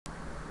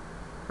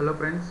Hello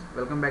friends,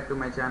 welcome back to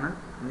my channel.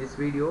 In this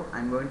video I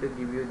am going to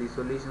give you the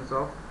solutions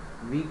of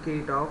week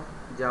 8 of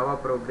Java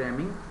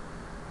programming.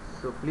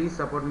 So please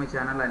support my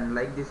channel and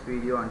like this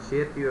video and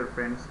share to your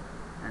friends,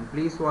 and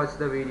please watch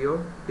the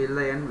video till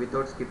the end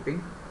without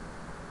skipping.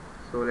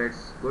 So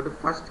let's go to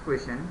first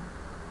question.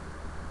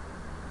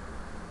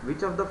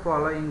 Which of the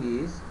following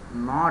is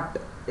not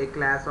a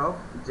class of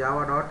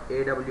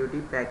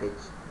java.awt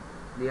package?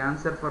 The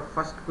answer for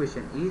first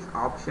question is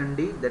option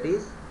D, that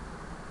is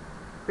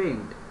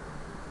paint.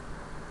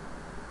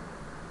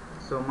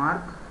 So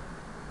mark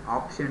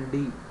option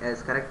D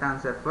as correct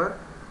answer for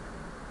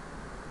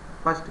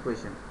first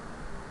question.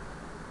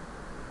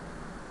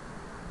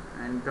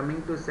 And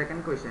coming to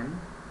second question,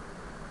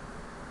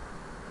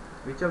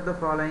 which of the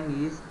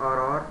following is or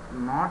are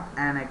not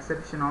an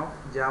exception of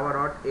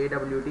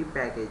java.awt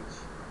package?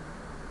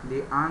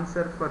 The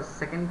answer for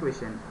second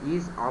question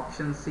is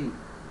option C,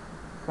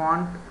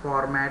 font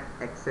format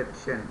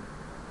exception.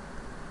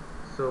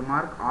 So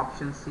mark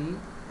option C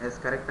as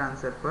correct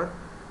answer for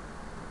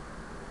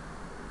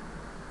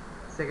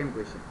second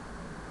question.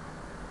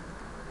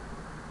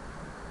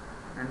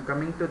 And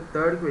coming to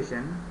third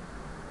question,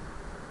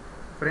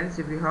 friends,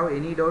 if you have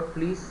any doubt,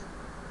 please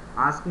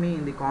ask me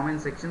in the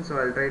comment section, so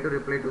I'll try to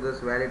reply to those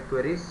valid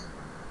queries.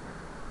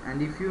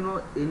 And if you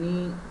know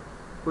any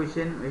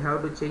question we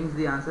have to change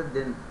the answer,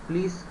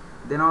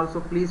 then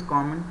also please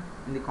comment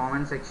in the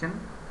comment section.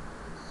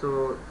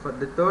 So for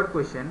the third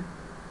question,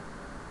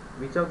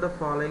 which of the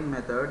following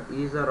method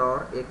is or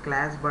are a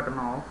class button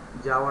of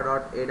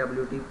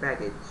java.awt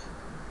package?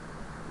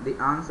 The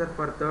answer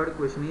for third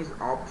question is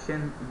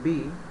option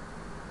B,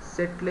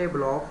 set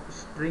label of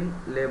string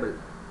label.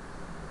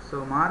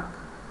 So mark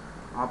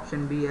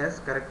option B as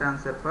correct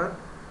answer for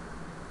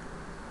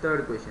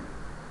third question.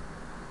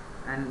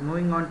 And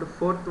moving on to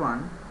fourth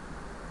one,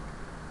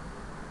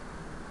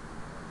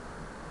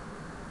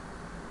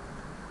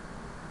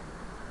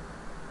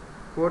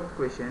 fourth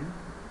question,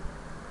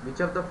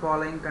 which of the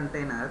following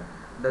container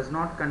does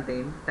not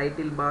contain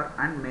title bar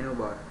and menu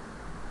bar?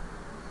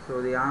 So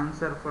the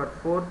answer for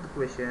fourth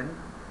question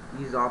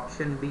is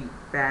option B,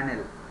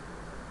 panel.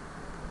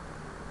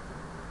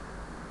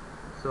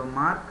 So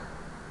mark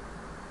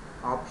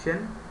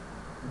option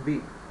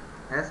B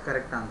as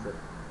correct answer.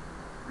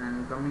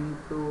 And coming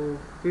to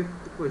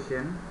fifth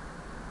question,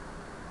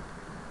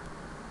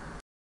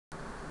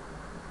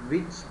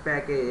 which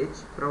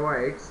package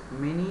provides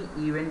many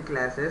event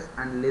classes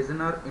and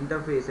listener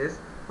interfaces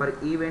for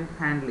event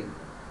handling?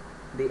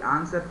 The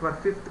answer for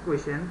fifth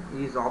question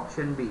is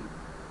option B,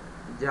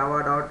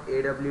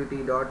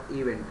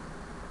 java.awt.event.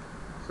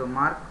 So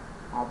mark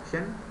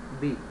option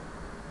B.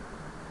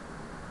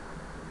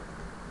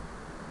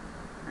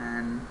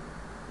 And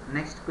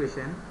next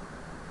question,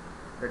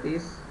 that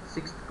is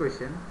sixth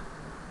question,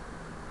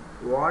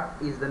 what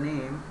is the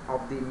name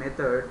of the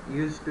method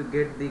used to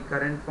get the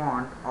current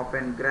font of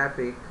an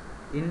graphic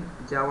in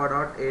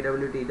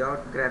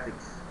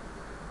java.awt.graphics?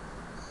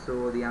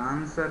 So the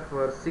answer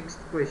for sixth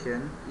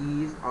question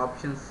is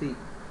option C,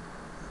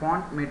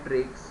 font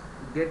matrix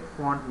get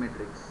font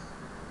matrix.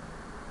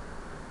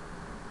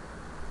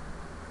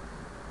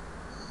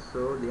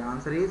 So the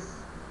answer is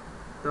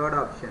third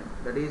option,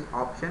 that is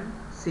option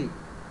C,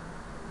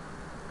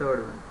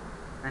 third one.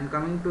 And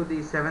coming to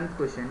the seventh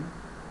question,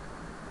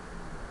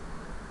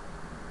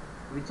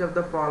 which of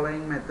the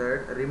following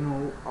method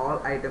remove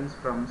all items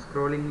from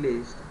scrolling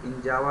list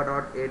in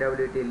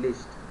java.awt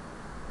list?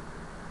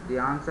 The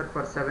answer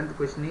for seventh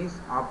question is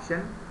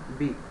option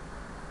B,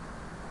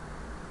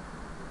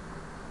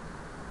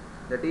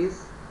 that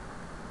is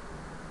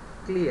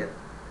clear.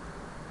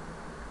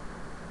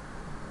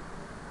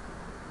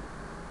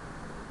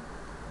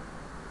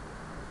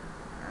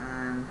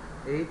 And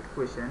eighth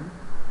question,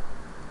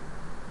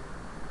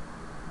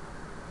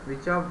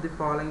 which of the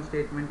following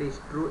statement is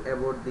true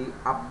about the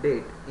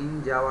update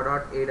in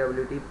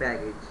java.awt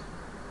package?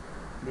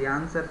 The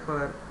answer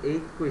for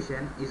eighth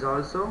question is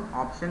also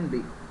option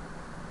B,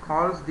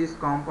 calls this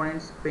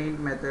component's paint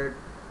method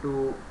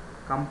to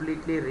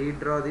completely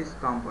redraw this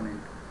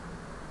component.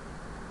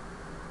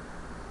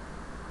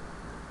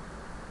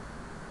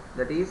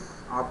 That is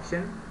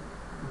option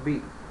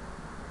B.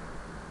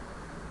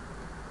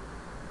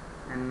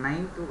 And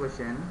ninth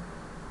question,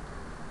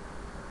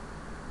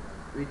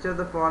 which of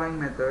the following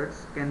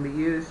methods can be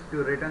used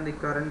to return the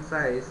current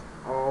size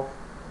of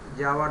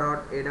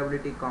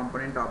java.awt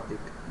component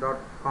object?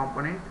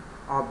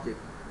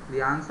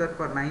 The answer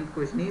for ninth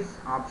question is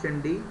option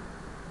D,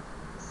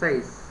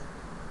 size.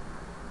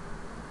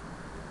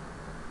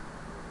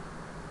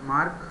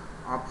 Mark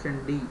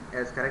option D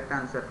as correct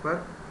answer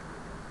for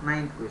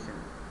ninth question.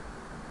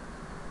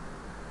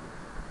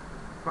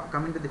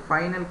 Coming to the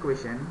final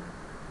question,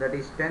 that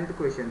is 10th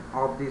question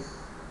of this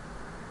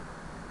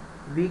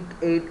week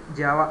 8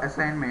 Java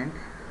assignment.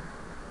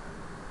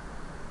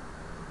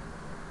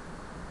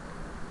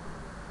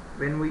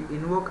 When we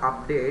invoke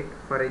update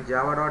for a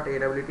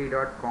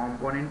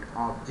java.awt.component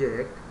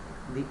object,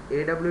 the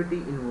AWT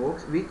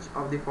invokes which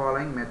of the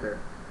following method?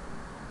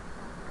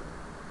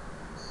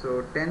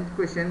 So 10th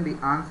question,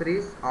 the answer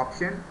is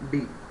option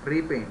D,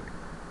 repaint.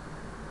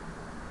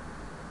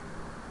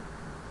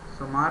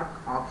 So mark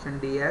option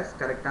D as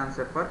correct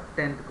answer for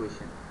 10th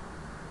question.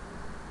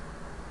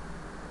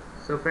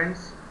 So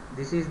friends,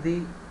 this is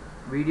the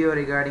video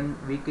regarding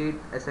week 8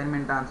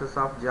 assignment answers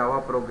of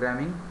Java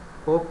programming.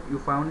 Hope you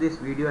found this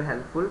video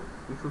helpful.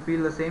 If you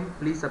feel the same,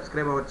 please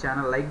subscribe our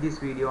channel, like this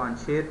video and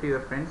share to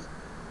your friends.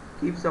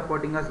 Keep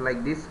supporting us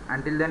like this.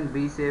 Until then,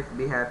 be safe,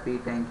 be happy.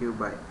 Thank you.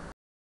 Bye.